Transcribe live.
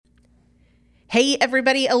Hey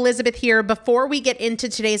everybody, Elizabeth here. Before we get into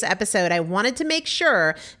today's episode, I wanted to make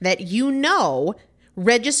sure that you know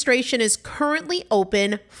registration is currently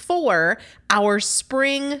open for our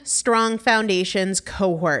Spring Strong Foundations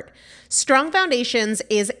cohort. Strong Foundations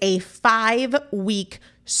is a 5-week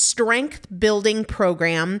strength building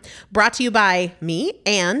program brought to you by me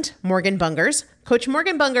and Morgan Bungers. Coach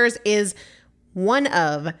Morgan Bungers is one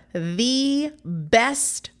of the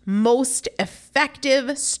best, most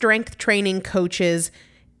effective strength training coaches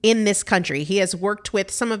in this country. He has worked with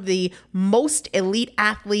some of the most elite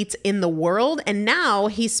athletes in the world, and now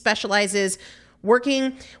he specializes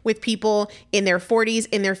working with people in their 40s,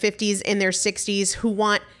 in their 50s, in their 60s who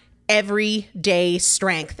want everyday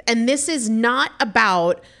strength. And this is not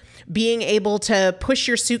about being able to push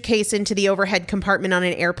your suitcase into the overhead compartment on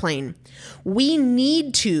an airplane. We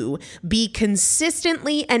need to be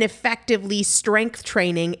consistently and effectively strength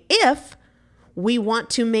training if we want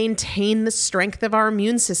to maintain the strength of our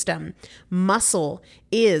immune system. Muscle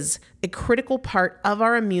is a critical part of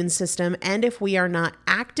our immune system, and if we are not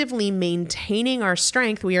actively maintaining our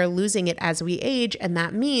strength, we are losing it as we age, and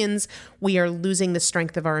that means we are losing the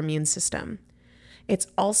strength of our immune system. It's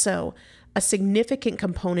also a significant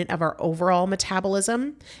component of our overall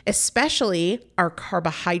metabolism, especially our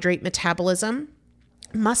carbohydrate metabolism.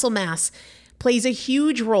 Muscle mass plays a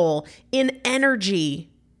huge role in energy,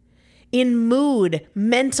 in mood,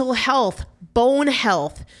 mental health, bone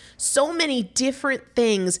health, so many different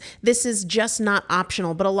things. This is just not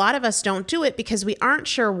optional, but a lot of us don't do it because we aren't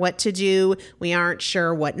sure what to do. We aren't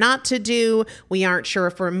sure what not to do. We aren't sure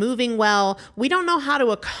if we're moving well. We don't know how to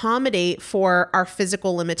accommodate for our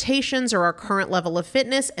physical limitations or our current level of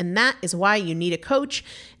fitness, and that is why you need a coach,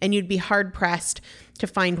 and you'd be hard-pressed to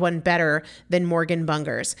find one better than Morgan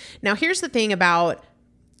Bungers. Now, here's the thing about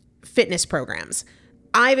fitness programs.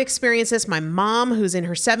 I've experienced this. My mom, who's in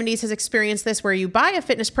her 70s, has experienced this, where you buy a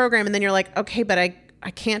fitness program and then you're like, okay, but I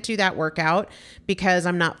can't do that workout because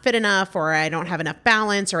I'm not fit enough, or I don't have enough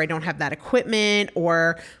balance, or I don't have that equipment,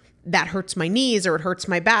 or that hurts my knees, or it hurts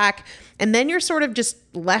my back. And then you're sort of just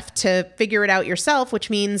left to figure it out yourself, which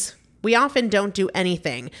means we often don't do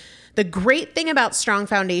anything. The great thing about Strong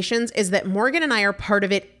Foundations is that Morgan and I are part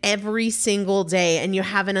of it every single day, and you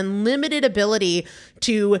have an unlimited ability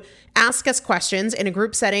to ask us questions in a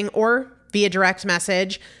group setting or via direct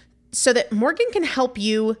message so that Morgan can help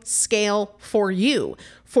you scale for you,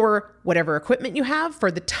 for whatever equipment you have, for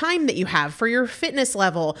the time that you have, for your fitness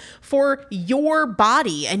level, for your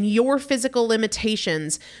body and your physical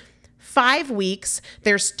limitations. 5 weeks,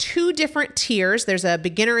 there's 2 different tiers. There's a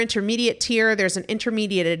beginner intermediate tier. There's an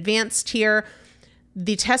intermediate advanced tier.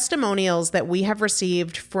 The testimonials that we have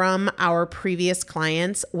received from our previous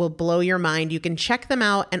clients will blow your mind. You can check them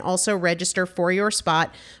out and also register for your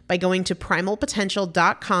spot by going to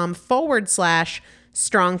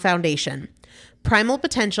primalpotential.com/strong foundation.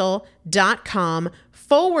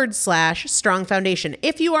 primalpotential.com/strong foundation.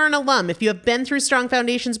 If you are an alum, if you have been through Strong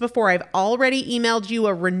Foundations before, I've already emailed you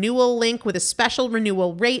a renewal link with a special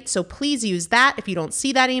renewal rate, so please use that. If you don't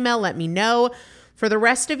see that email, let me know. For the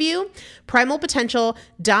rest of you,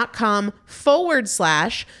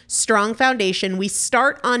 primalpotential.com/strong foundation. We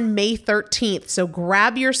start on May 13th, so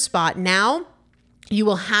grab your spot now. You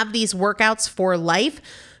will have these workouts for life.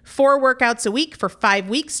 4 workouts a week for 5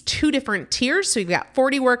 weeks, 2 different tiers. So you've got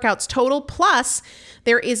 40 workouts total. Plus,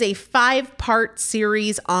 there is a 5-part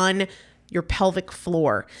series on your pelvic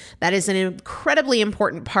floor. That is an incredibly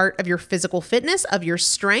important part of your physical fitness, of your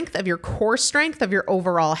strength, of your core strength, of your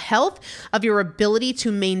overall health, of your ability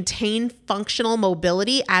to maintain functional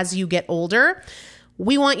mobility as you get older.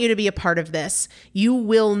 We want you to be a part of this. You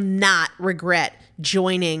will not regret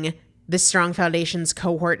joining the Strong Foundations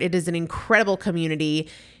cohort. It is an incredible community.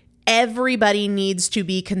 Everybody needs to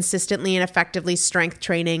be consistently and effectively strength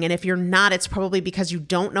training. And if you're not, it's probably because you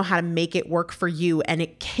don't know how to make it work for you. And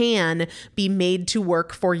it can be made to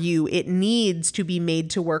work for you. It needs to be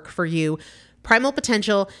made to work for you.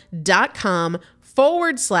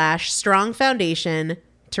 primalpotential.com/strong foundation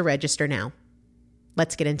to register now.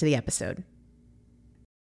 Let's get into the episode.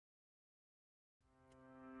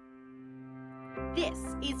 This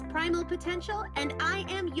is Primal Potential, and I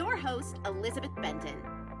am your host, Elizabeth Benton.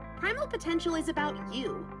 Primal Potential is about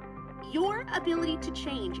you. Your ability to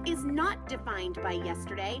change is not defined by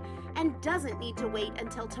yesterday and doesn't need to wait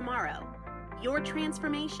until tomorrow. Your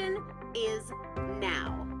transformation is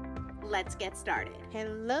now. Let's get started.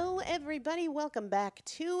 Hello, everybody. Welcome back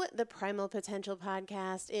to the Primal Potential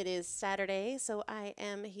Podcast. It is Saturday, so I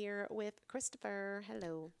am here with Christopher.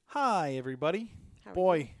 Hello. Hi, everybody.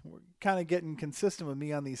 Boy, we're kind of getting consistent with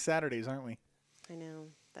me on these Saturdays, aren't we? I know.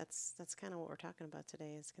 That's kind of what we're talking about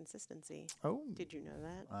today is consistency. Oh. Did you know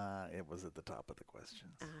that? It was at the top of the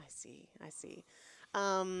questions. I see.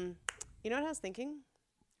 You know what I was thinking?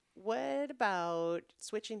 What about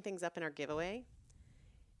switching things up in our giveaway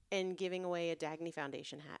and giving away a Dagny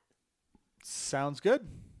Foundation hat? Sounds good.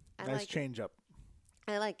 I Nice like change up.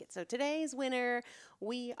 I like it. So today's winner,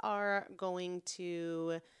 we are going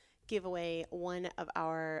to give away one of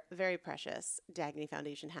our very precious Dagny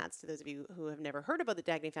Foundation hats to those of you who have never heard about the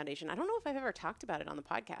Dagny Foundation. I don't know if I've ever talked about it on the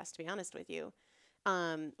podcast, to be honest with you.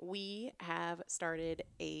 We have started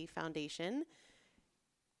a foundation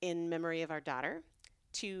in memory of our daughter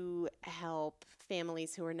to help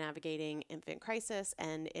families who are navigating infant crisis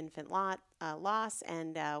and infant loss.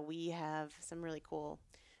 And we have some really cool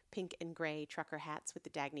pink and gray trucker hats with the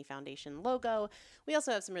Dagny Foundation logo. We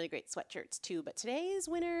also have some really great sweatshirts too, but today's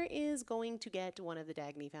winner is going to get one of the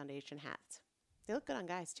Dagny Foundation hats. They look good on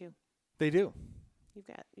guys too. They do. You've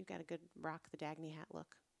got a good rock the Dagny hat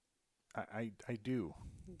look. I do.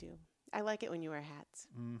 You do. I like it when you wear hats.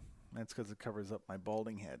 That's because it covers up my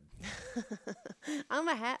balding head. I'm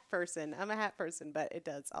a hat person, but it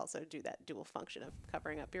does also do that dual function of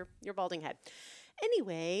covering up your balding head.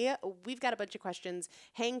 Anyway, we've got a bunch of questions.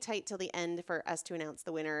 Hang tight till the end for us to announce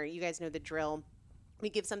the winner. You guys know the drill. We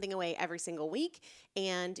give something away every single week,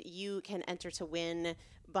 and you can enter to win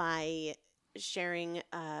by sharing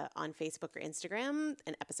on Facebook or Instagram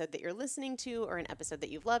an episode that you're listening to or an episode that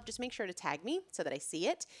you've loved. Just make sure to tag me so that I see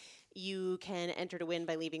it. You can enter to win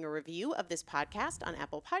by leaving a review of this podcast on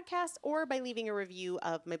Apple Podcasts or by leaving a review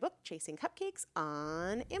of my book, Chasing Cupcakes,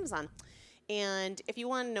 on Amazon. And if you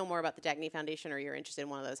want to know more about the Dagny Foundation or you're interested in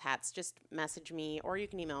one of those hats, just message me or you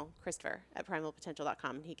can email Christopher at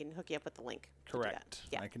primalpotential.com and he can hook you up with the link. Correct.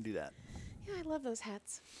 Yeah. I can do that. Yeah, I love those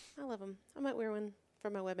hats. I love them. I might wear one for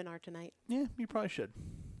my webinar tonight. Yeah, you probably should.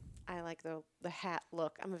 I like the hat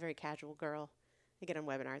look. I'm a very casual girl. I get on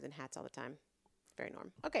webinars in hats all the time. It's very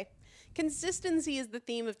norm. Okay. Consistency is the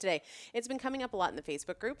theme of today. It's been coming up a lot in the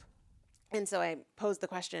Facebook group. And so I posed the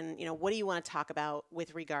question, what do you want to talk about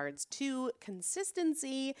with regards to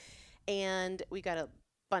consistency? And we got a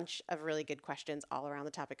bunch of really good questions all around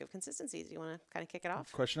the topic of consistency. Do you want to kind of kick it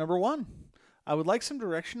off? Question number 1. I would like some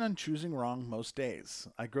direction on choosing wrong most days.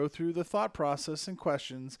 I go through the thought process and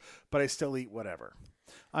questions, but I still eat whatever.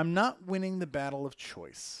 I'm not winning the battle of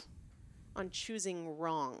choice. On choosing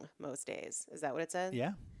wrong most days. Is that what it says?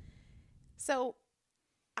 Yeah. So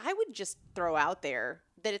I would just throw out there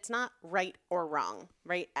that it's not right or wrong,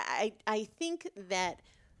 right? I think that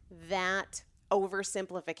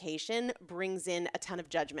oversimplification brings in a ton of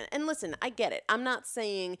judgment. And listen, I get it. I'm not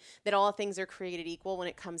saying that all things are created equal when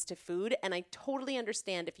it comes to food. And I totally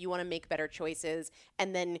understand if you want to make better choices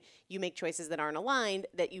and then you make choices that aren't aligned,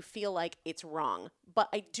 that you feel like it's wrong. But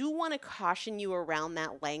I do want to caution you around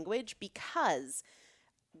that language because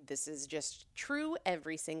this is just true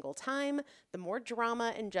every single time. The more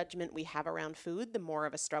drama and judgment we have around food, the more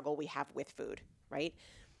of a struggle we have with food, right?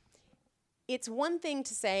 It's one thing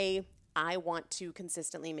to say, I want to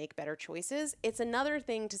consistently make better choices. It's another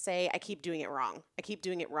thing to say, I keep doing it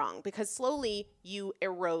wrong. Because slowly you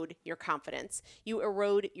erode your confidence. You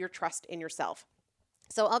erode your trust in yourself.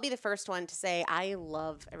 So I'll be the first one to say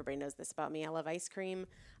everybody knows this about me, I love ice cream.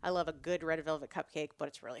 I love a good red velvet cupcake, but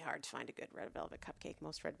it's really hard to find a good red velvet cupcake.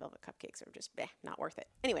 Most red velvet cupcakes are just not worth it.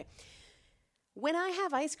 Anyway, when I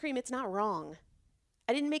have ice cream, it's not wrong.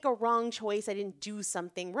 I didn't make a wrong choice. I didn't do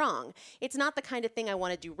something wrong. It's not the kind of thing I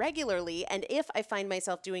want to do regularly. And if I find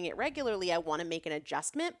myself doing it regularly, I want to make an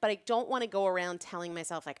adjustment, but I don't want to go around telling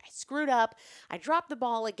myself like I screwed up, I dropped the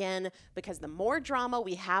ball again, because the more drama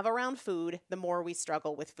we have around food, the more we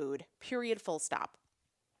struggle with food. Period, full stop.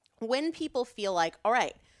 When people feel like, all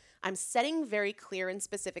right, I'm setting very clear and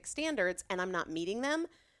specific standards and I'm not meeting them,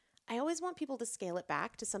 I always want people to scale it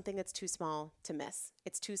back to something that's too small to miss.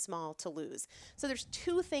 It's too small to lose. So there's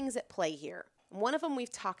 2 things at play here. One of them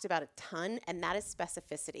we've talked about a ton, and that is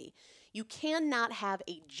specificity. You cannot have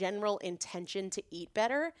a general intention to eat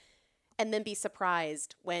better and then be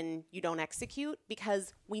surprised when you don't execute,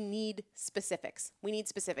 because we need specifics.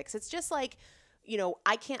 It's just like,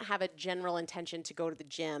 I can't have a general intention to go to the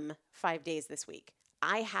gym 5 days this week.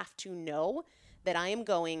 I have to know that I am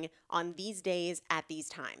going on these days at these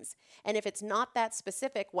times. And if it's not that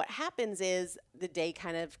specific, what happens is the day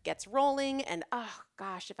kind of gets rolling and, oh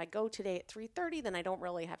gosh, if I go today at 3:30, then I don't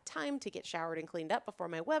really have time to get showered and cleaned up before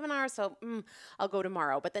my webinar. So I'll go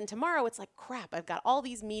tomorrow. But then tomorrow it's like, crap, I've got all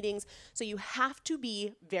these meetings. So you have to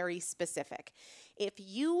be very specific. If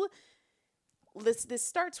you this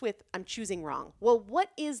starts with I'm choosing wrong. Well, what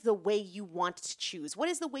is the way you want to choose? What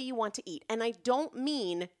is the way you want to eat? And I don't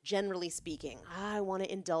mean generally speaking, I want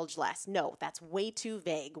to indulge less. No, that's way too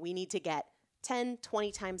vague. We need to get 10,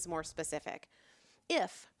 20 times more specific.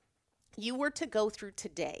 If you were to go through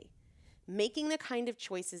today making the kind of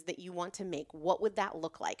choices that you want to make, what would that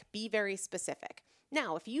look like? Be very specific.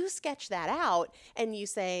 Now, if you sketch that out and you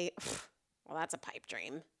say, well, that's a pipe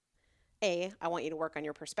dream. I want you to work on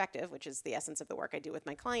your perspective, which is the essence of the work I do with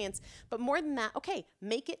my clients. But more than that, okay,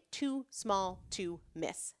 make it too small to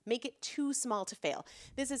miss. Make it too small to fail.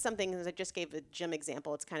 This is something that I just gave a gym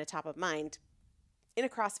example. It's kind of top of mind. In a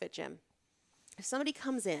CrossFit gym, if somebody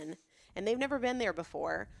comes in and they've never been there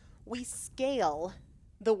before, we scale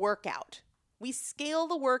the workout. We scale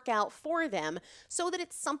the workout for them so that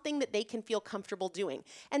it's something that they can feel comfortable doing.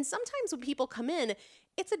 And sometimes when people come in,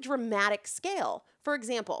 it's a dramatic scale. For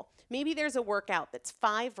example, maybe there's a workout that's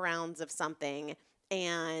 5 rounds of something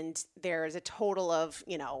and there's a total of,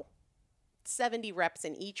 70 reps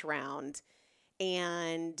in each round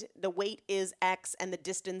and the weight is X and the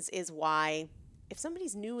distance is Y. If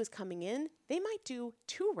somebody's new is coming in, they might do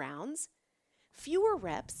 2 rounds, fewer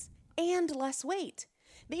reps, and less weight.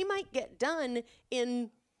 They might get done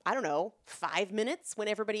in 5 minutes when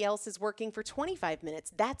everybody else is working for 25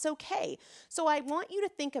 minutes. That's okay. So I want you to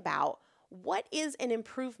think about what is an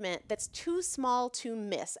improvement that's too small to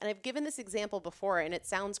miss. And I've given this example before and it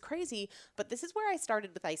sounds crazy, but this is where I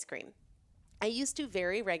started with ice cream. I used to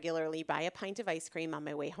very regularly buy a pint of ice cream on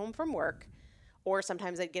my way home from work, or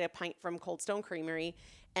sometimes I'd get a pint from Cold Stone Creamery,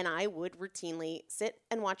 and I would routinely sit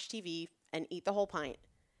and watch TV and eat the whole pint.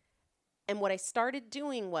 And what I started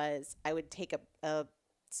doing was I would take a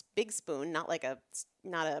big spoon, not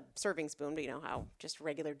a serving spoon, but you know how just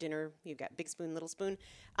regular dinner, you've got big spoon, little spoon.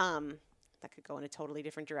 That could go in a totally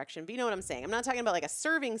different direction, but you know what I'm saying. I'm not talking about like a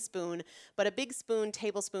serving spoon, but a big spoon,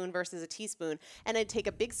 tablespoon versus a teaspoon. And I'd take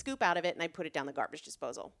a big scoop out of it and I'd put it down the garbage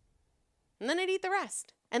disposal. And then I'd eat the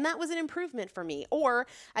rest. And that was an improvement for me. Or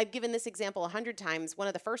I've given this example 100 times. One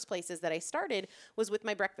of the first places that I started was with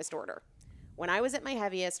my breakfast order. When I was at my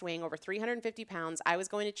heaviest, weighing over 350 pounds, I was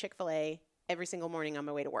going to Chick-fil-A every single morning on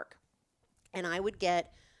my way to work. And I would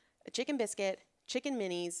get a chicken biscuit, chicken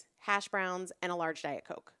minis, hash browns, and a large Diet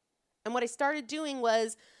Coke. And what I started doing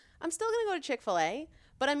was, I'm still going to go to Chick-fil-A,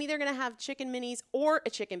 but I'm either going to have chicken minis or a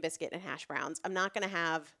chicken biscuit and hash browns. I'm not going to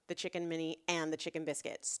have the chicken mini and the chicken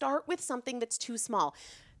biscuit. Start with something that's too small.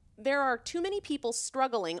 There are too many people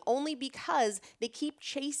struggling only because they keep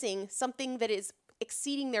chasing something that is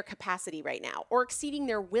exceeding their capacity right now, or exceeding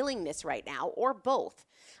their willingness right now, or both.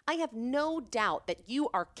 I have no doubt that you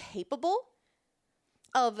are capable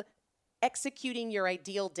of executing your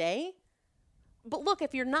ideal day. But look,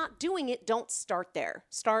 if you're not doing it, don't start there.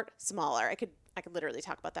 Start smaller. I could literally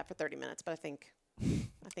talk about that for 30 minutes, but I think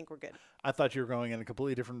we're good. I thought you were going in a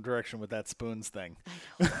completely different direction with that spoons thing.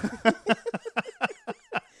 I know.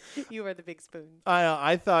 You are the big spoon.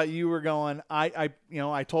 I thought you were going. I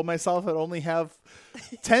told myself I'd only have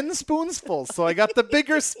 10 spoonsfuls, so I got the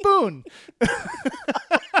bigger spoon.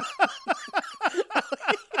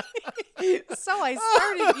 So I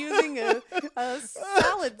started using a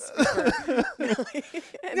salad scooper.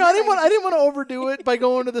 I didn't want to overdo it by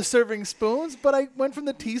going to the serving spoons, but I went from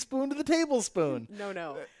the teaspoon to the tablespoon.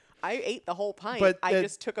 No. I ate the whole pint. But I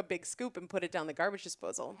just took a big scoop and put it down the garbage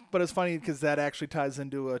disposal. But it's funny because that actually ties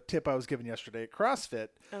into a tip I was given yesterday at CrossFit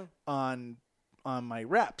on my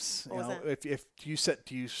reps. What was that? If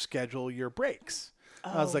you schedule your breaks.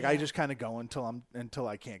 I was like, I just kind of go until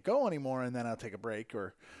I can't go anymore, and then I'll take a break,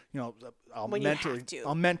 or I'll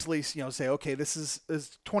mentally say, okay, this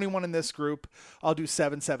is 21 in this group, I'll do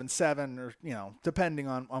 777, or depending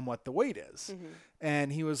on what the weight is. Mm-hmm.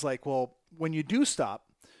 And he was like, well, when you do stop,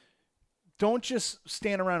 don't just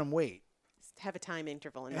stand around and wait. Have a time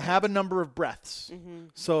interval. Have a number of breaths. Mm-hmm.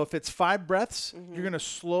 So if it's 5 breaths, mm-hmm. you're going to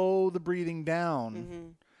slow the breathing down. Mm-hmm.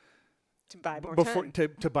 To buy more time.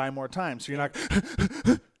 To buy more time. So you're not...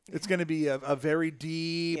 It's going to be a very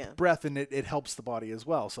deep breath, and it helps the body as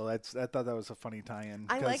well. So I thought that was a funny tie-in.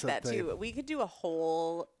 I like that too. We could do a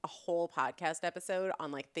whole podcast episode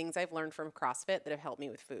on like things I've learned from CrossFit that have helped me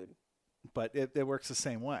with food. But it works the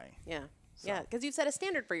same way. Yeah. So. Yeah, because you've set a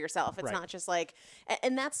standard for yourself. It's not just like,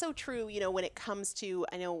 and that's so true, when it comes to,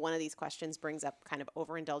 I know one of these questions brings up kind of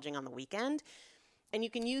overindulging on the weekend, and you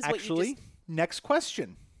can use next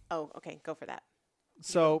question. Oh, okay, go for that.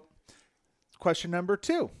 So, question number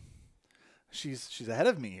 2. She's ahead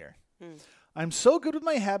of me here. I'm so good with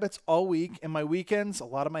my habits all week, and my weekends, a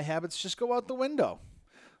lot of my habits just go out the window.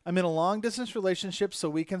 I'm in a long-distance relationship, so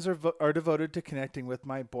weekends are devoted to connecting with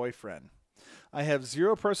my boyfriend. I have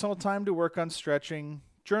zero personal time to work on stretching,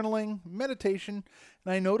 journaling, meditation,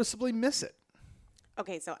 and I noticeably miss it.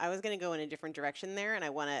 Okay, so I was going to go in a different direction there, and I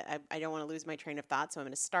don't want to lose my train of thought, so I'm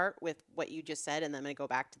going to start with what you just said, and then I'm going to go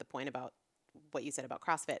back to the point about what you said about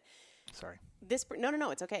CrossFit. Sorry.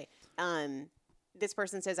 No, it's okay. This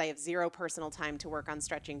person says I have zero personal time to work on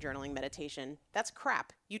stretching, journaling, meditation. That's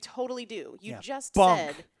crap. You totally do. You just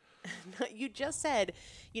said,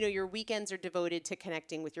 your weekends are devoted to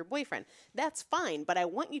connecting with your boyfriend. That's fine, but I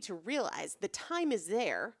want you to realize the time is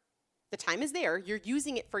there. The time is there. You're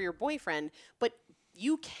using it for your boyfriend, but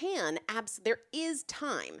you can there is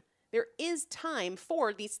time. There is time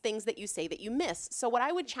for these things that you say that you miss. So what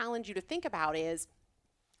I would challenge you to think about is,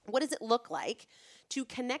 what does it look like to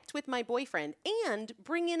connect with my boyfriend and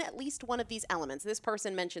bring in at least one of these elements? This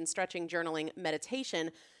person mentioned stretching, journaling,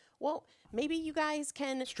 meditation. Well, maybe you guys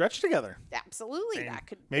can stretch together. Absolutely.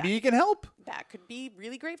 Maybe he can help. That could be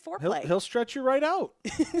really great foreplay. He'll stretch you right out.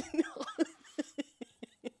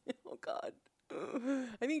 Oh, God.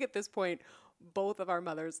 I think at this point, both of our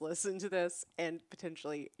mothers listen to this, and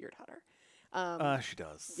potentially your daughter. She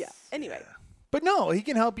does. Yeah. Anyway. Yeah. But no, he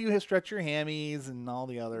can help you stretch your hammies and all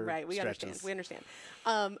the other stretches. We understand.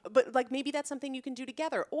 But like maybe that's something you can do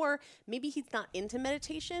together. Or maybe he's not into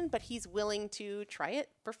meditation, but he's willing to try it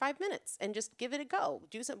for 5 minutes and just give it a go.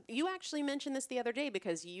 You actually mentioned this the other day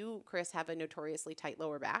because you, Chris, have a notoriously tight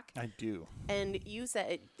lower back. I do. And you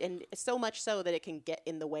said, and so much so that it can get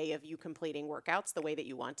in the way of you completing workouts the way that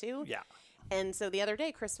you want to. Yeah. And so the other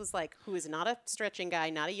day, Chris was like, who is not a stretching guy,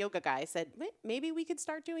 not a yoga guy, said, maybe we could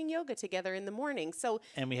start doing yoga together in the morning.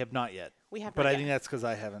 And we have not yet. But I think that's because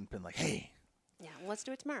I haven't been like, hey. Yeah, well, let's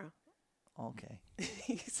do it tomorrow. Okay. Damn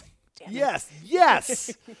it.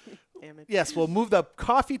 Yes. Damn it. Yes, we'll move the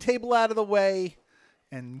coffee table out of the way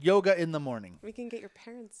and yoga in the morning. We can get your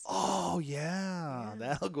parents. Oh, yeah.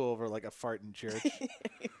 That'll go over like a fart in church.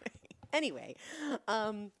 Anyway,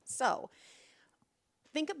 so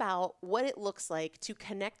think about what it looks like to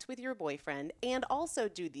connect with your boyfriend and also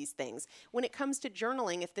do these things. When it comes to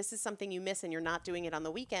journaling, if this is something you miss and you're not doing it on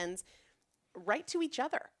the weekends, write to each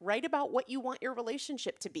other. Write about what you want your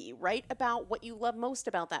relationship to be. Write about what you love most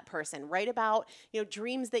about that person. Write about,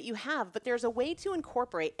 dreams that you have. But there's a way to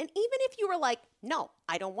incorporate. And even if you were like, no,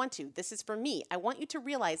 I don't want to. This is for me. I want you to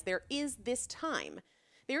realize there is this time.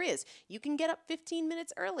 There is. You can get up 15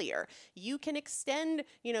 minutes earlier. You can extend,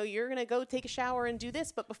 you're going to go take a shower and do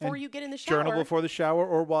this, but before you get in the shower. Journal before the shower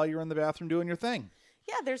or while you're in the bathroom doing your thing.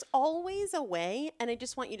 Yeah, there's always a way, and I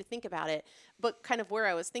just want you to think about it. But kind of where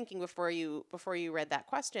I was thinking before you read that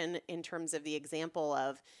question in terms of the example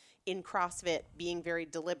of in CrossFit being very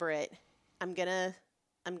deliberate, I'm gonna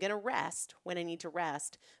rest when I need to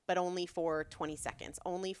rest, but only for 20 seconds,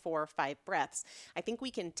 only for 5 breaths. I think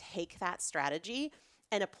we can take that strategy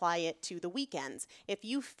and apply it to the weekends. If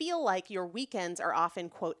you feel like your weekends are often,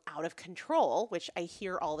 quote, out of control, which I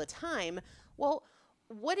hear all the time, well,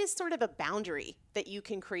 what is sort of a boundary that you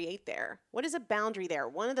can create there? What is a boundary there?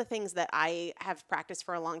 One of the things that I have practiced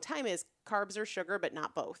for a long time is carbs or sugar, but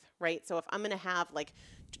not both, right? So if I'm going to have,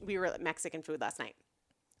 we were at Mexican food last night,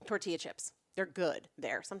 tortilla chips. They're good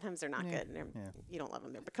there. Sometimes they're not good. You don't love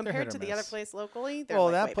them there. But compared to the other place locally,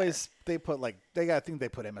 they're that place, better. I think they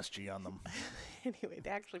put MSG on them. Anyway, they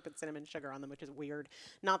actually put cinnamon sugar on them, which is weird.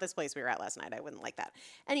 Not this place we were at last night. I wouldn't like that.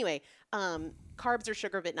 Anyway, carbs or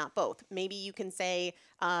sugar, but not both. Maybe you can say,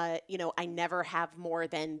 I never have more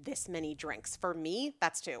than this many drinks. For me,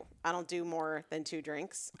 that's 2. I don't do more than 2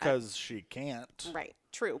 drinks. Because she can't. Right.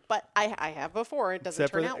 True. But I have before. It doesn't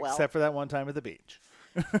turn out well. Except for that one time at the beach.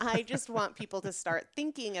 I just want people to start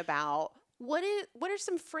thinking about what are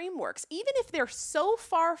some frameworks. Even if they're so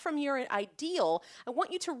far from your ideal, I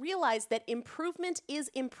want you to realize that improvement is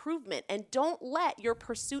improvement, and don't let your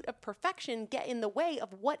pursuit of perfection get in the way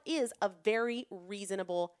of what is a very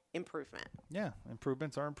reasonable improvement. Yeah,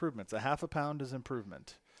 improvements are improvements. A half a pound is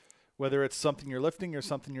improvement, whether it's something you're lifting or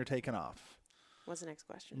something you're taking off. What's the next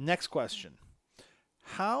question? Next question.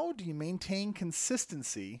 How do you maintain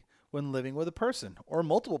consistency when living with a person, or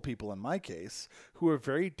multiple people in my case, who are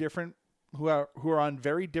very different, who are on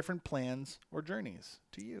very different plans or journeys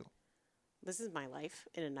to you? This is my life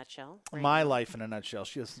in a nutshell. My life in a nutshell.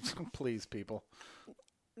 She goes, please, people.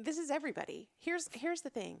 This is everybody. Here's the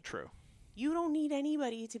thing. True. You don't need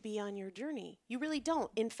anybody to be on your journey. You really don't.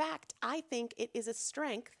 In fact, I think it is a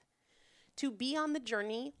strength to be on the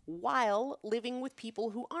journey while living with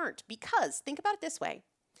people who aren't. Because think about it this way.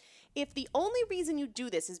 If the only reason you do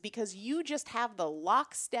this is because you just have the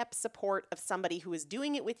lockstep support of somebody who is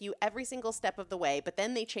doing it with you every single step of the way, but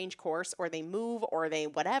then they change course or they move or they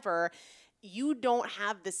whatever, you don't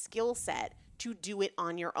have the skill set to do it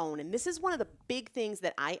on your own. And this is one of the big things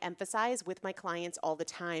that I emphasize with my clients all the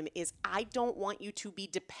time is I don't want you to be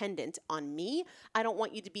dependent on me. I don't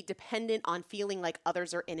want you to be dependent on feeling like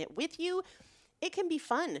others are in it with you. It can be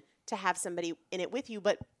fun to have somebody in it with you,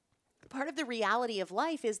 but part of the reality of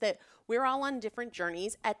life is that we're all on different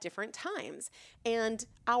journeys at different times. And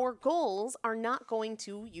our goals are not going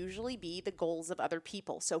to usually be the goals of other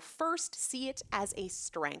people. So first, see it as a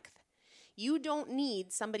strength. You don't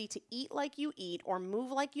need somebody to eat like you eat or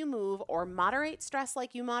move like you move or moderate stress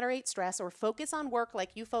like you moderate stress or focus on work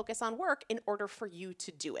like you focus on work in order for you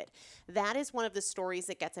to do it. That is one of the stories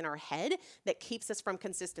that gets in our head that keeps us from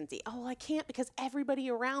consistency. Oh, I can't because everybody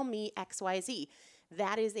around me XYZ.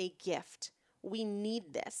 That is a gift. We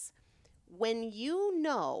need this. When you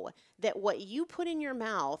know that what you put in your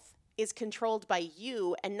mouth is controlled by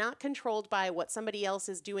you and not controlled by what somebody else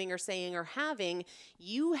is doing or saying or having,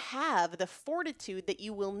 you have the fortitude that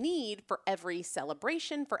you will need for every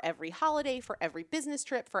celebration, for every holiday, for every business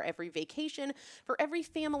trip, for every vacation, for every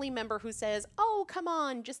family member who says, oh, come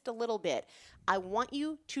on, just a little bit. I want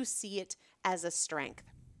you to see it as a strength.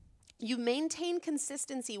 You maintain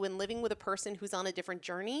consistency when living with a person who's on a different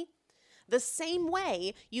journey, the same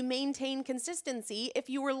way you maintain consistency if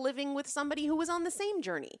you were living with somebody who was on the same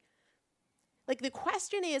journey. Like the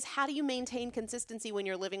question is, how do you maintain consistency when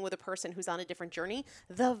you're living with a person who's on a different journey?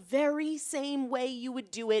 The very same way you would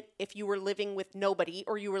do it if you were living with nobody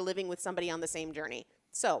or you were living with somebody on the same journey.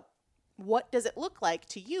 So what does it look like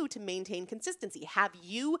to you to maintain consistency? Have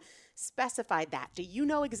you specified that? Do you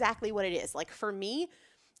know exactly what it is? Like for me,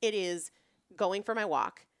 it is going for my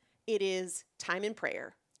walk. It is time in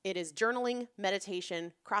prayer. It is journaling,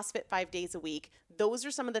 meditation, CrossFit 5 days a week. Those are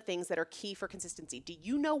some of the things that are key for consistency. Do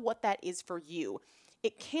you know what that is for you?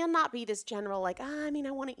 It cannot be this general like, I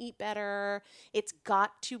want to eat better. It's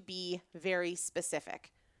got to be very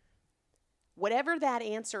specific. Whatever that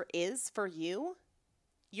answer is for you,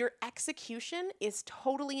 your execution is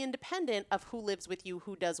totally independent of who lives with you,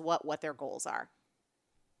 who does what their goals are.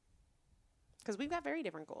 Because we've got very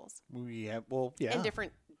different goals. Yeah. And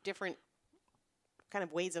different kind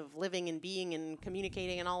of ways of living and being and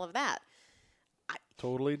communicating and all of that.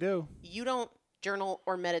 Totally do. You don't journal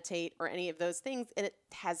or meditate or any of those things, and it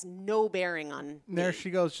has no bearing on There me. she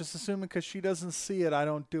goes, just assuming because she doesn't see it, I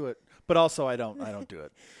don't do it. But also, I don't do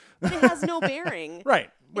it. But it has no bearing. Right.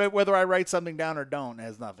 Whether I write something down or don't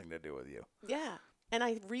has nothing to do with you. Yeah. And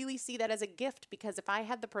I really see that as a gift because if I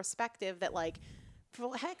had the perspective that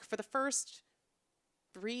for the first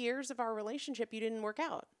 3 years of our relationship, you didn't work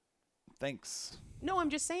out. Thanks. No, I'm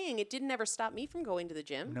just saying it didn't ever stop me from going to the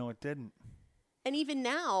gym. No, it didn't. And even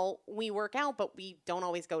now we work out, but we don't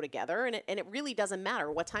always go together. And it really doesn't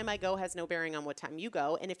matter. What time I go has no bearing on what time you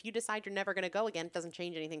go. And if you decide you're never going to go again, it doesn't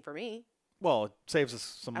change anything for me. Well, it saves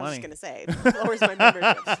us some money. I was just going to say, it lowers my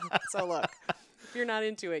membership. So look, if you're not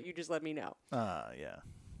into it, you just let me know. Yeah.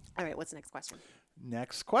 All right. What's the next question?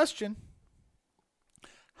 Next question.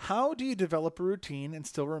 How do you develop a routine and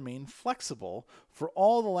still remain flexible for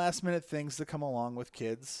all the last-minute things that come along with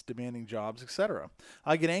kids, demanding jobs, etc.?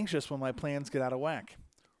 I get anxious when my plans get out of whack.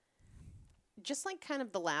 Just like kind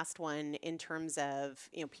of the last one in terms of,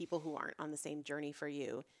 people who aren't on the same journey for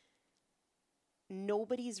you,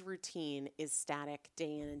 nobody's routine is static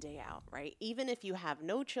day in and day out, right? Even if you have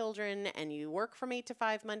no children and you work from 8 to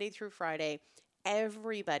 5 Monday through Friday,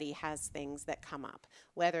 everybody has things that come up,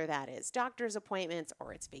 whether that is doctor's appointments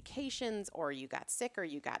or it's vacations or you got sick or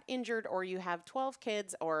you got injured or you have 12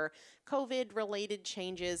 kids or COVID related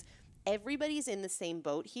changes. Everybody's in the same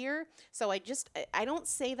boat here. So I don't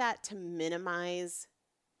say that to minimize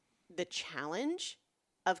the challenge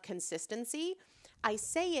of consistency. I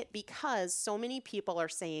say it because so many people are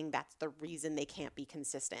saying that's the reason they can't be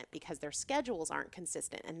consistent because their schedules aren't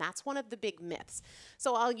consistent. And that's one of the big myths.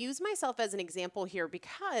 So I'll use myself as an example here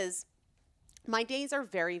because my days are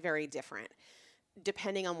very, very different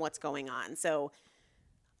depending on what's going on. So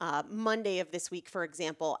Monday of this week, for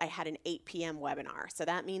example, I had an 8 p.m. webinar. So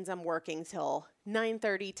that means I'm working till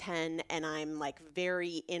 9:30, 10, and I'm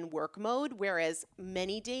very in work mode. Whereas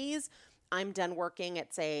many days I'm done working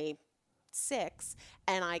at, say, 6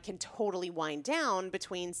 and I can totally wind down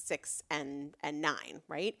between 6 and 9,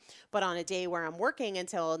 right? But on a day where I'm working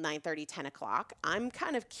until 9:30, 10 o'clock, I'm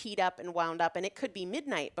kind of keyed up and wound up and it could be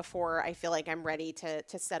midnight before I feel like I'm ready to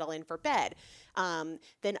settle in for bed.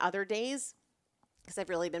 Then other days, because I've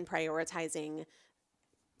really been prioritizing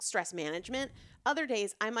stress management, other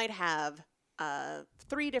days I might have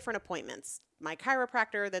 3 different appointments. My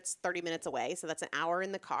chiropractor, that's 30 minutes away, so that's an hour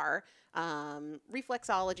in the car.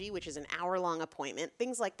 Reflexology, which is an hour-long appointment,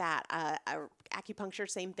 things like that. Acupuncture,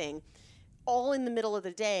 same thing. All in the middle of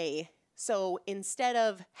the day So instead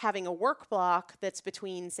of having a work block that's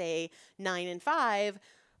between, say, 9 and 5,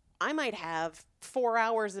 I might have 4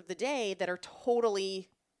 hours of the day that are totally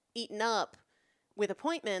eaten up with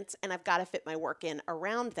appointments, and I've got to fit my work in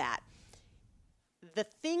around that. The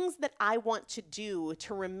things that I want to do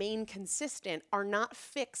to remain consistent are not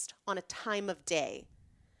fixed on a time of day.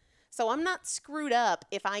 So I'm not screwed up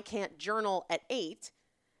if I can't journal at 8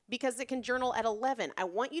 because it can journal at 11. I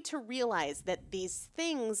want you to realize that these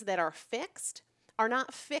things that are fixed are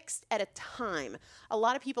not fixed at a time. A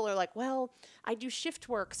lot of people are like, well, I do shift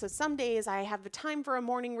work, so some days I have the time for a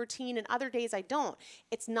morning routine and other days I don't.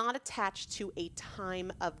 It's not attached to a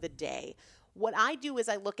time of the day. What I do is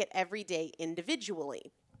I look at every day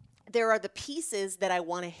individually. There are the pieces that I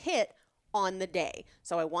want to hit on the day.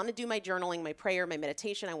 So I want to do my journaling, my prayer, my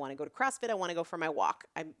meditation. I want to go to CrossFit. I want to go for my walk.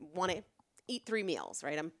 I want to eat 3 meals,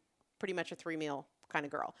 right? I'm pretty much a 3-meal kind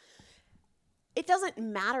of girl. It doesn't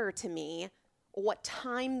matter to me what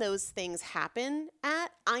time those things happen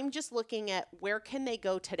at. I'm just looking at where can they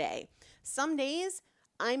go today. Some days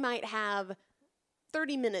I might have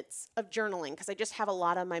 30 minutes of journaling because I just have a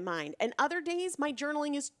lot on my mind. And other days my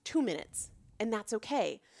journaling is 2 minutes, and that's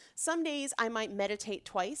okay. Some days I might meditate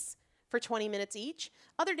twice for 20 minutes each.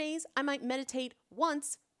 Other days, I might meditate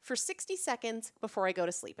once for 60 seconds before I go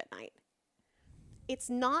to sleep at night. It's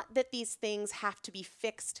not that these things have to be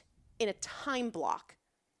fixed in a time block.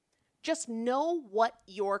 Just know what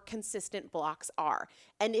your consistent blocks are.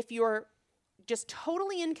 And if you're just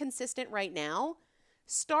totally inconsistent right now,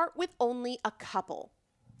 start with only a couple.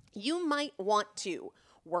 You might want to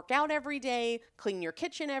work out every day, clean your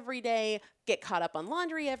kitchen every day, get caught up on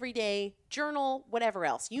laundry every day, journal, whatever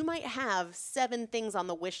else. You might have 7 things on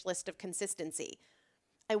the wish list of consistency.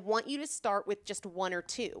 I want you to start with just 1 or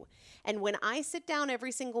 2. And when I sit down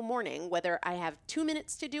every single morning, whether I have 2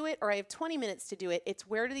 minutes to do it or I have 20 minutes to do it, it's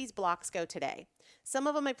where do these blocks go today? Some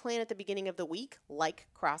of them I plan at the beginning of the week, like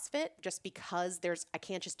CrossFit, just because I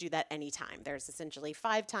can't just do that anytime. There's essentially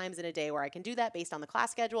 5 times in a day where I can do that based on the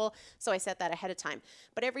class schedule. So I set that ahead of time.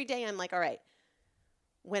 But every day I'm like, all right,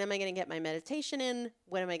 when am I going to get my meditation in?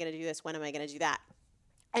 When am I going to do this? When am I going to do that?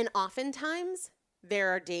 And oftentimes there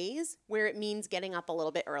are days where it means getting up a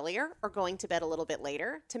little bit earlier or going to bed a little bit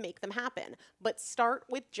later to make them happen. But start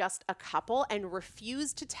with just a couple and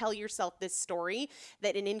refuse to tell yourself this story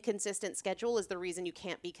that an inconsistent schedule is the reason you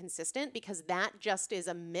can't be consistent, because that just is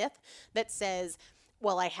a myth that says,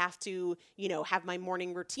 well, I have to, have my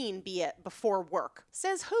morning routine be before work.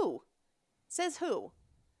 Says who? Says who?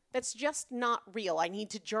 That's just not real. I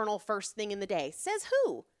need to journal first thing in the day. Says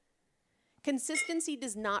who? Consistency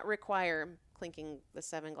does not require clinking the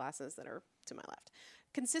 7 glasses that are to my left.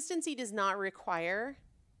 Consistency does not require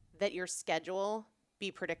that your schedule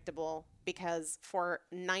be predictable, because for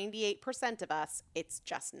 98% of us, it's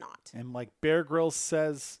just not. And like Bear Grylls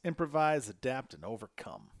says, improvise, adapt, and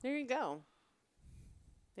overcome. There you go.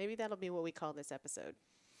 Maybe that'll be what we call this episode.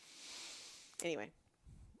 Anyway.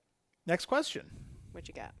 Next question. What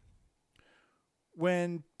you got?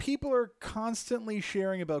 When people are constantly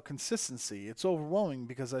sharing about consistency, it's overwhelming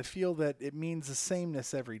because I feel that it means the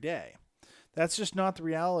sameness every day. That's just not the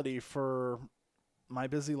reality for my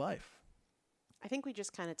busy life. I think we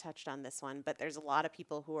just kind of touched on this one, but there's a lot of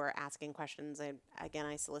people who are asking questions. Again,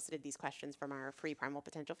 I solicited these questions from our free Primal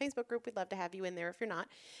Potential Facebook group. We'd love to have you in there if you're not.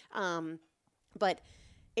 But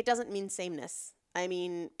it doesn't mean sameness. I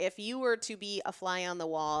mean, if you were to be a fly on the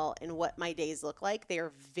wall in what my days look like, they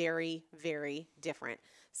are very, very different.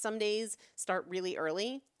 Some days start really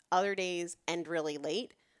early. Other days end really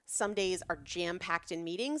late. Some days are jam-packed in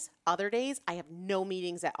meetings. Other days, I have no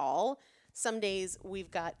meetings at all. Some days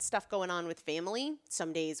we've got stuff going on with family.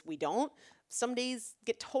 Some days we don't. Some days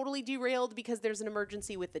get totally derailed because there's an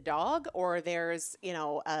emergency with the dog, or there's,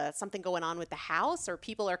 something going on with the house, or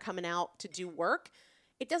people are coming out to do work.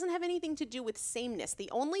 It doesn't have anything to do with sameness.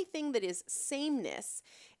 The only thing that is sameness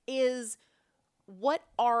is what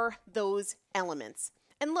are those elements?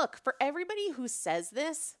 And look, for everybody who says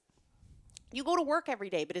this, you go to work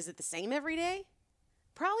every day, but is it the same every day?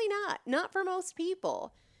 Probably not. Not for most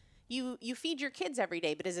people. You feed your kids every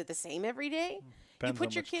day, but is it the same every day? You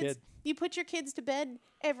put your kids to bed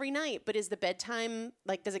every night, but is the bedtime,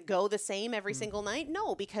 does it go the same every single night?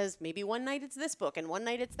 No, because maybe one night it's this book and one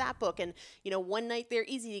night it's that book, and one night they're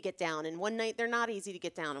easy to get down and one night they're not easy to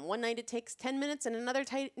get down, and one night it takes 10 minutes and another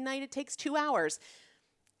night it takes 2 hours.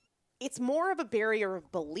 It's more of a barrier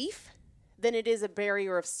of belief than it is a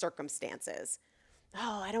barrier of circumstances.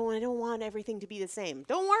 Oh, I don't want everything to be the same.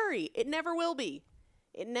 Don't worry, it never will be.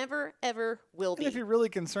 It never, ever will be. And if you're really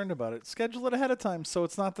concerned about it, schedule it ahead of time so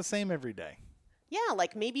it's not the same every day. Yeah,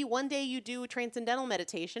 like maybe one day you do a transcendental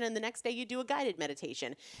meditation and the next day you do a guided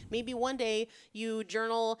meditation. Maybe one day you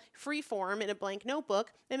journal free form in a blank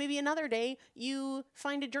notebook, and maybe another day you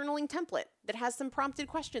find a journaling template that has some prompted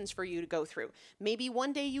questions for you to go through. Maybe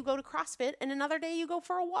one day you go to CrossFit and another day you go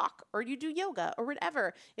for a walk or you do yoga or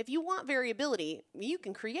whatever. If you want variability, you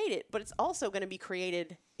can create it, but it's also going to be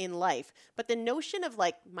created in life. But the notion of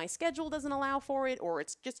like my schedule doesn't allow for it, or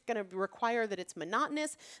it's just going to require that it's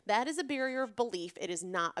monotonous, that is a barrier of belief. It is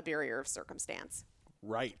not a barrier of circumstance.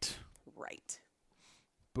 Right.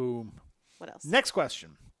 Boom. What else? Next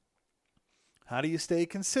question. How do you stay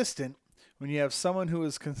consistent when you have someone who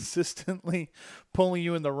is consistently pulling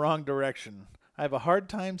you in the wrong direction? I have a hard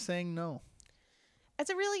time saying no. It's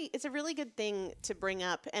a really good thing to bring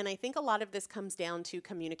up, and I think a lot of this comes down to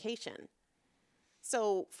communication.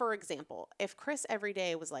 So, for example, if Chris every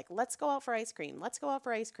day was like, let's go out for ice cream, let's go out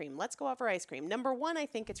for ice cream, let's go out for ice cream. Number one, I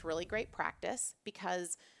think it's really great practice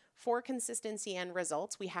because for consistency and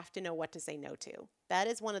results, we have to know what to say no to. That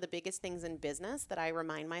is one of the biggest things in business that I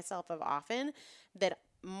remind myself of often, that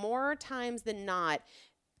more times than not,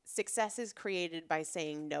 success is created by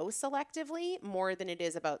saying no selectively more than it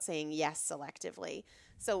is about saying yes selectively.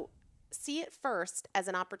 So see it first as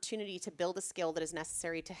an opportunity to build a skill that is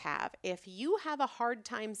necessary to have. If you have a hard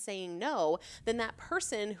time saying no, then that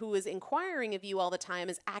person who is inquiring of you all the time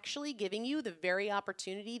is actually giving you the very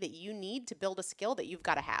opportunity that you need to build a skill that you've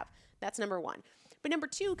got to have. That's number one. But number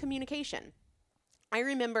two, communication. I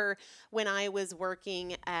remember when I was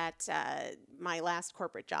working at my last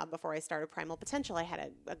corporate job before I started Primal Potential, I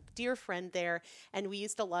had a dear friend there, and we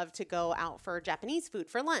used to love to go out for Japanese food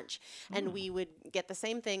for lunch. And we would get the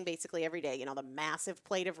same thing basically every day, the massive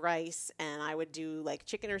plate of rice, and I would do like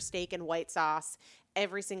chicken or steak and white sauce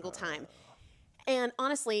every single time. And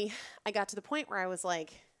honestly, I got to the point where I was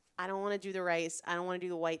like, I don't want to do the rice. I don't want to do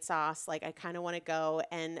the white sauce. Like, I kind of want to go.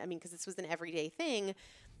 And I mean, because this was an everyday thing,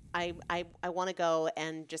 I want to go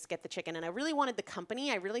and just get the chicken. And I really wanted the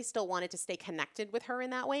company. I really still wanted to stay connected with her in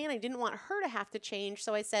that way. And I didn't want her to have to change.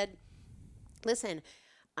 So I said, listen,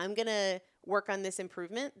 I'm going to work on this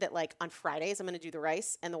improvement that like on Fridays, I'm going to do the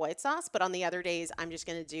rice and the white sauce. But on the other days, I'm just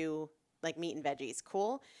going to do like meat and veggies.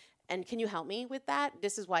 Cool. And can you help me with that?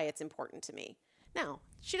 This is why it's important to me. Now,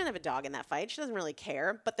 she doesn't have a dog in that fight. She doesn't really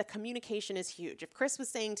care, but the communication is huge. If Chris was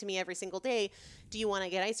saying to me every single day, do you want to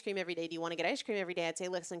get ice cream every day? Do you want to get ice cream every day? I'd say,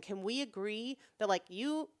 listen, can we agree that like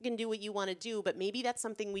you can do what you want to do, but maybe that's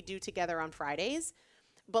something we do together on Fridays.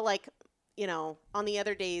 But like, on the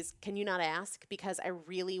other days, can you not ask? Because I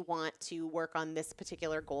really want to work on this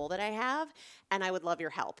particular goal that I have, and I would love your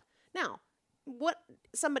help. Now, what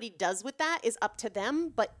somebody does with that is up to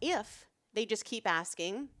them, but if they just keep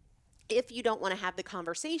asking, if you don't want to have the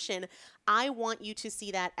conversation, I want you to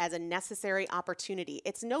see that as a necessary opportunity.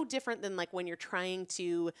 It's no different than like when you're trying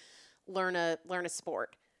to learn a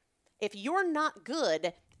sport. If you're not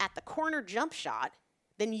good at the corner jump shot,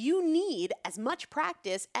 then you need as much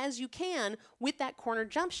practice as you can with that corner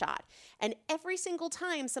jump shot. And every single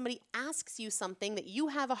time somebody asks you something that you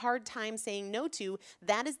have a hard time saying no to,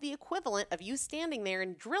 that is the equivalent of you standing there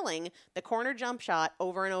and drilling the corner jump shot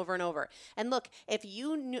over and over and over. And look, if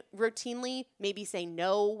you routinely maybe say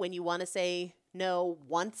no when you want to say no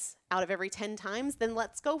once out of every 10 times, then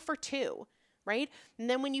let's go for 2. Right? And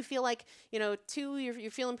then when you feel like, 2,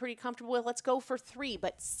 you're feeling pretty comfortable with, let's go for 3.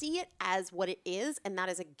 But see it as what it is, and that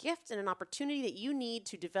is a gift and an opportunity that you need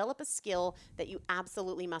to develop a skill that you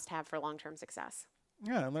absolutely must have for long-term success.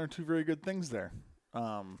 Yeah, I learned 2 very good things there.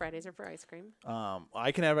 Fridays are for ice cream.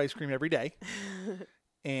 I can have ice cream every day,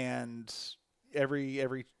 and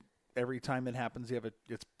every time it happens,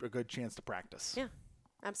 it's a good chance to practice. Yeah,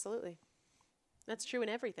 absolutely. That's true in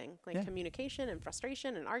everything, like communication and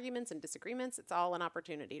frustration and arguments and disagreements. It's all an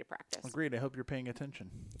opportunity to practice. Agreed. I hope you're paying attention.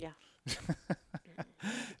 Yeah.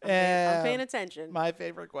 I'm paying attention. My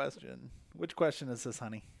favorite question. Which question is this,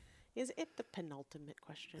 honey? Is it the penultimate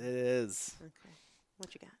question? It is. Okay.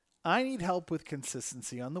 What you got? I need help with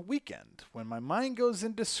consistency on the weekend when my mind goes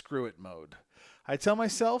into screw it mode. I tell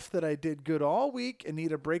myself that I did good all week and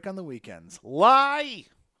need a break on the weekends. Lie!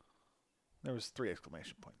 There was 3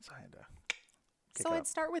 exclamation points. I had to... So I'd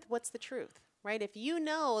start with what's the truth, right? If you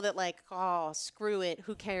know that like, oh, screw it,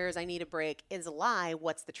 who cares, I need a break, is a lie,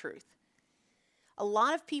 what's the truth? A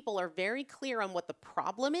lot of people are very clear on what the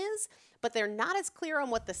problem is, but they're not as clear on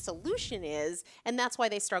what the solution is, and that's why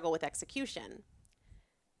they struggle with execution.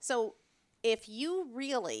 So if you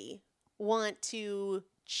really want to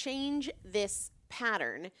change this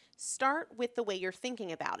pattern, start with the way you're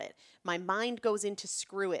thinking about it. My mind goes into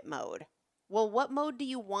screw it mode. Well, what mode do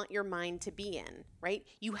you want your mind to be in, right?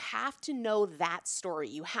 You have to know that story.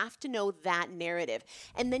 You have to know that narrative.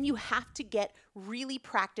 And then you have to get really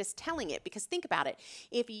practice telling it, because think about it.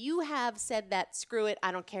 If you have said that, screw it,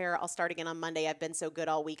 I don't care, I'll start again on Monday, I've been so good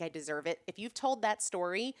all week, I deserve it. If you've told that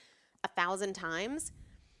story 1,000 times,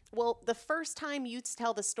 well, the first time you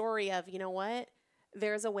tell the story of, you know what?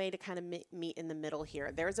 There's a way to kind of meet in the middle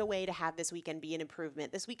here. There's a way to have this weekend be an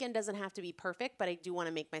improvement. This weekend doesn't have to be perfect, but I do want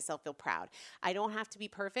to make myself feel proud. I don't have to be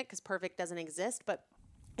perfect because perfect doesn't exist, but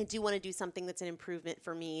I do want to do something that's an improvement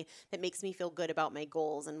for me that makes me feel good about my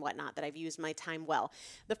goals and whatnot, that I've used my time well.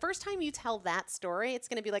 The first time you tell that story, it's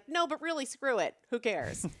going to be like, no, but really, screw it. Who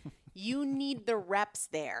cares? You need the reps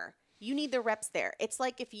there. You need the reps there. It's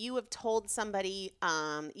like if you have told somebody,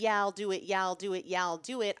 yeah, I'll do it, yeah, I'll do it, yeah, I'll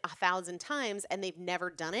do it 1,000 times, and they've never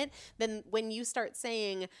done it, then when you start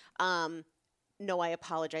saying, no, I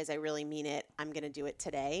apologize, I really mean it, I'm going to do it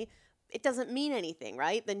today, it doesn't mean anything,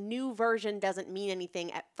 right? The new version doesn't mean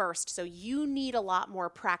anything at first. So you need a lot more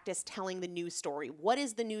practice telling the new story. What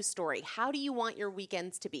is the new story? How do you want your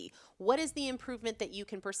weekends to be? What is the improvement that you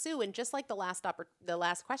can pursue? And just like the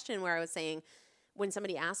last question where I was saying, when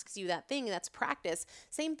somebody asks you that thing, that's practice.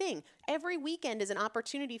 Same thing. Every weekend is an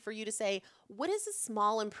opportunity for you to say, what is a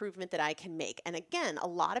small improvement that I can make? And again, a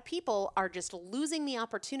lot of people are just losing the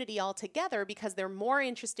opportunity altogether because they're more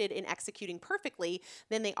interested in executing perfectly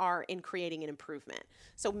than they are in creating an improvement.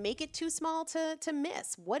 So make it too small to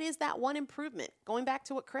miss. What is that one improvement? Going back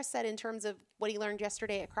to what Chris said in terms of what he learned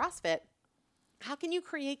yesterday at CrossFit, how can you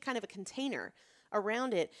create kind of a container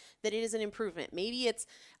around it that it is an improvement? Maybe it's,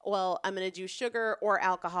 well, I'm going to do sugar or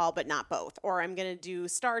alcohol, but not both. Or I'm going to do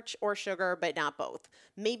starch or sugar, but not both.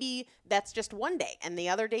 Maybe that's just one day. And the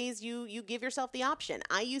other days you give yourself the option.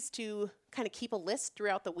 I used to kind of keep a list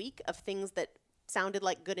throughout the week of things that sounded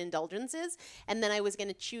like good indulgences. And then I was going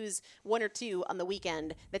to choose one or two on the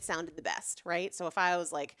weekend that sounded the best, right? So if I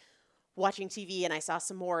was like watching TV and I saw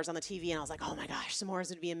s'mores on the TV and I was like, oh my gosh, s'mores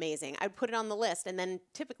would be amazing, I'd put it on the list. And then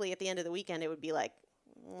typically at the end of the weekend, it would be like,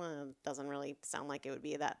 well, it doesn't really sound like it would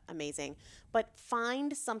be that amazing. But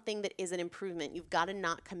find something that is an improvement. You've got to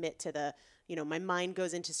not commit to the, my mind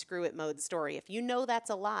goes into screw it mode story. If you know that's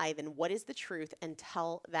a lie, then what is the truth? And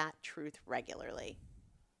tell that truth regularly.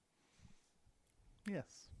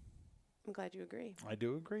 Yes. I'm glad you agree. I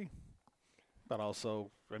do agree. But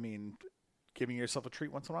also, giving yourself a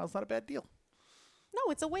treat once in a while is not a bad deal.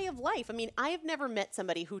 No, it's a way of life. I have never met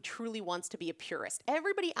somebody who truly wants to be a purist.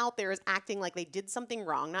 Everybody out there is acting like they did something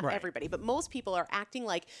wrong. Not everybody, but most people are acting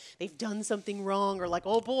like they've done something wrong, or like,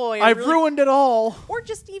 oh boy, I've ruined it all. Or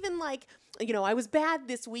just even like, I was bad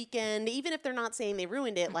this weekend. Even if they're not saying they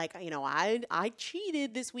ruined it, like, I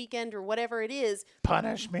cheated this weekend or whatever it is.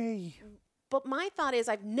 Punish me. But my thought is,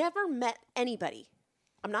 I've never met anybody,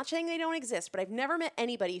 I'm not saying they don't exist, but I've never met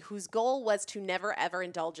anybody whose goal was to never, ever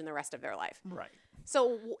indulge in the rest of their life. Right.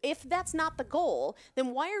 So if that's not the goal,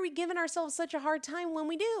 then why are we giving ourselves such a hard time when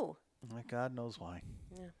we do? God knows why.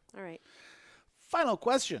 Yeah. All right. Final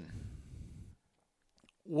question.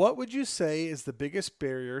 What would you say is the biggest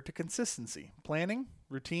barrier to consistency? Planning,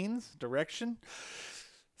 routines, direction,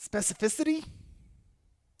 specificity?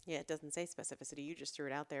 Yeah, it doesn't say specificity. You just threw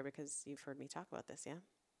it out there because you've heard me talk about this, yeah?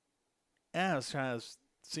 Yeah, I was trying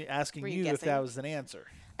to asking you if that was an answer.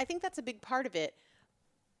 I think that's a big part of it.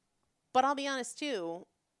 But I'll be honest too,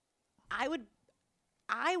 I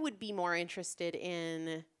would be more interested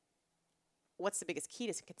in what's the biggest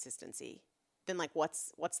key to consistency than like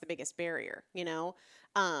what's the biggest barrier,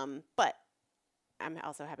 But I'm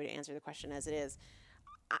also happy to answer the question as it is.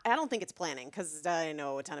 I don't think it's planning, because I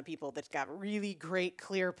know a ton of people that got really great,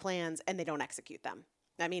 clear plans and they don't execute them.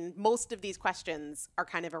 Most of these questions are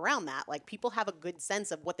kind of around that. Like, people have a good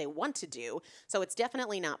sense of what they want to do, so it's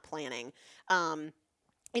definitely not planning.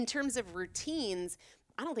 In terms of routines,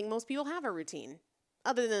 I don't think most people have a routine,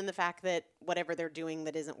 other than the fact that whatever they're doing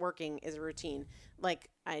that isn't working is a routine. Like,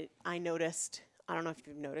 I noticed, I don't know if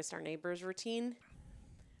you've noticed our neighbor's routine,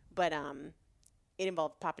 but it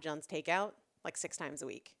involved Papa John's takeout like 6 times a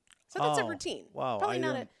week. So that's a routine. Wow. Probably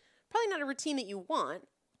not a routine that you want,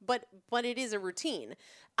 but it is a routine.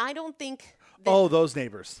 I don't think that, those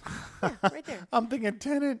neighbors. Yeah, right there. I'm thinking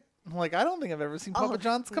tenant. I'm like, I don't think I've ever seen Papa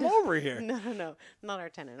John's come over here. No. Not our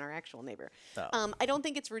tenant, our actual neighbor. Oh. I don't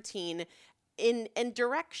think it's routine. In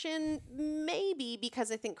direction, maybe,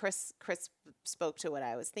 because I think Chris spoke to what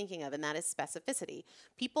I was thinking of, and that is specificity.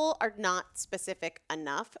 People are not specific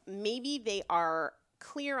enough. Maybe they are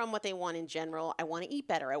clear on what they want in general. I want to eat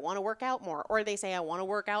better. I want to work out more. Or they say, I want to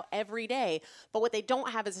work out every day. But what they don't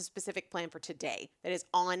have is a specific plan for today that is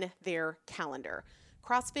on their calendar.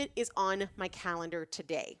 CrossFit is on my calendar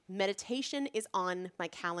today. Meditation is on my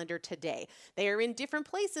calendar today. They are in different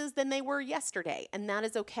places than they were yesterday, and that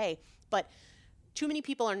is okay. But too many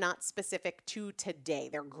people are not specific to today.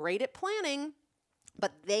 They're great at planning,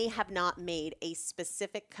 but they have not made a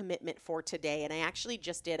specific commitment for today. And I actually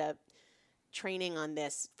just did a training on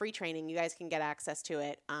this, free training. You guys can get access to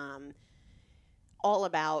it. All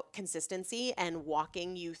about consistency and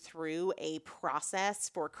walking you through a process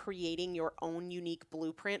for creating your own unique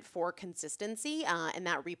blueprint for consistency. And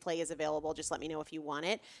that replay is available. Just let me know if you want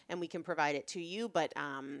it and we can provide it to you. But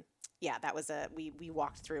yeah, that was we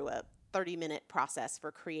walked through a 30-minute process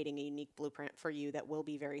for creating a unique blueprint for you that will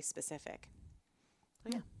be very specific.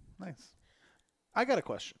 Oh, yeah. Nice. I got a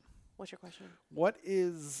question. What's your question? What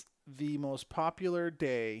is the most popular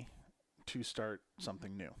day to start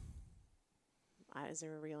something new? Is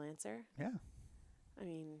there a real answer? Yeah. I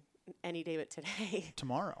mean, any day but today.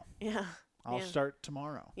 Tomorrow. Yeah. I'll start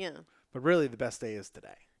tomorrow. Yeah. But really, the best day is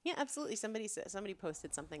today. Yeah, absolutely. Somebody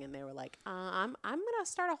posted something and they were like, I'm gonna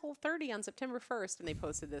start a Whole30 on September 1st, and they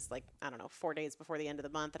posted this 4 days before the end of the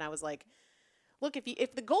month, and I was like, look,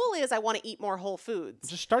 if the goal is I want to eat more whole foods,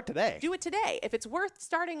 just start today. Do it today. If it's worth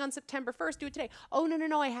starting on September 1st, do it today. Oh,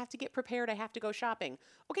 no, I have to get prepared. I have to go shopping.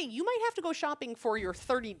 Okay, you might have to go shopping for your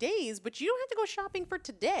 30 days, but you don't have to go shopping for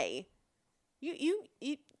today. You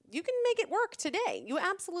can make it work today. You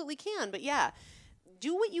absolutely can. But yeah,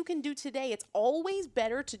 do what you can do today. It's always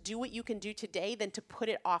better to do what you can do today than to put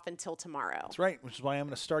it off until tomorrow. That's right, which is why I'm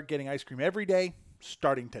going to start getting ice cream every day,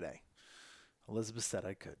 starting today. Elizabeth said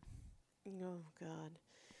I could. Oh, God.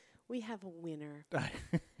 We have a winner.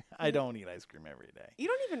 I don't eat ice cream every day. You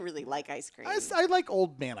don't even really like ice cream. I like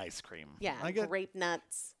old man ice cream. Yeah, I get grape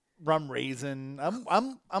nuts. Rum raisin. I'm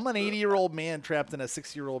an 80-year-old man trapped in a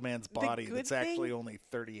 60-year-old man's body that's actually only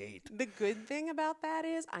 38. The good thing about that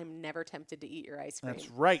is I'm never tempted to eat your ice cream. That's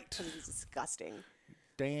right. Because it's disgusting.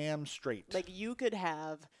 Damn straight. Like, you could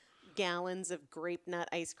have gallons of grape nut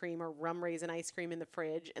ice cream or rum raisin ice cream in the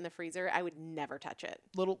fridge, in the freezer. I would never touch it.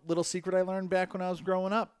 Little secret I learned back when I was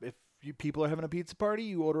growing up. If you people are having a pizza party,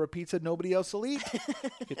 you order a pizza nobody else will eat.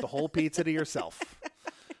 Get the whole pizza to yourself.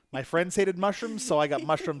 My friends hated mushrooms, so I got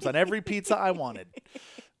mushrooms on every pizza I wanted.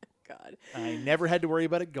 God. I never had to worry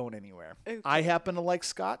about it going anywhere. Okay. I happen to like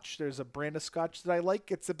scotch. There's a brand of scotch that I like.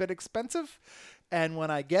 It's a bit expensive. And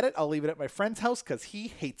when I get it, I'll leave it at my friend's house because he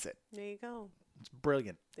hates it. There you go. It's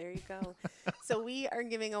brilliant. There you go. So we are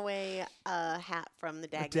giving away a hat from the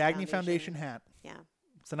Dagny Foundation hat. Yeah.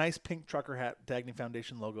 It's a nice pink trucker hat, Dagny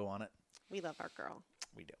Foundation logo on it. We love our girl.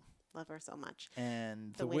 We do. Love her so much.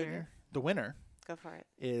 And the winner Go for it.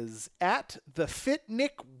 is at the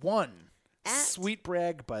FitNick1. Sweet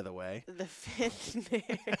brag, by the way. The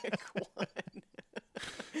FitNick1.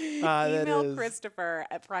 Email Christopher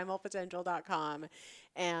at primalpotential.com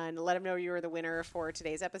and let him know you are the winner for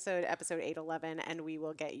today's episode 811, and we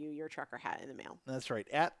will get you your trucker hat in the mail. That's right.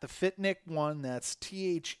 At the FitNick1. That's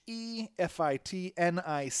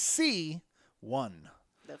TheFitNic1.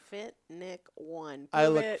 The FitNick1. I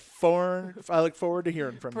look forward to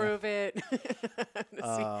hearing from you. Prove it.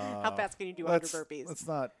 How fast can you do 100 burpees? Let's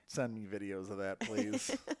not send me videos of that,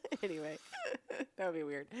 please. Anyway, that would be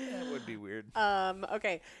weird. That would be weird.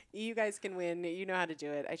 Okay, you guys can win. You know how to do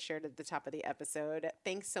it. I shared at the top of the episode.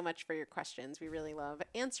 Thanks so much for your questions. We really love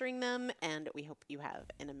answering them, and we hope you have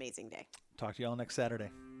an amazing day. Talk to you all next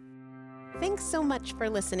Saturday. Thanks so much for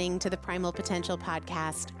listening to the Primal Potential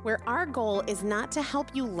podcast, where our goal is not to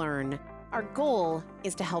help you learn. Our goal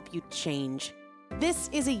is to help you change. This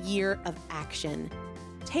is a year of action.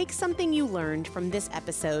 Take something you learned from this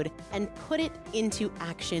episode and put it into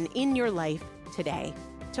action in your life today.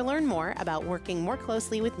 To learn more about working more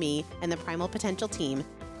closely with me and the Primal Potential team,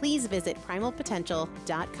 please visit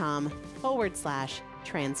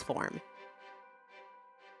primalpotential.com/transform.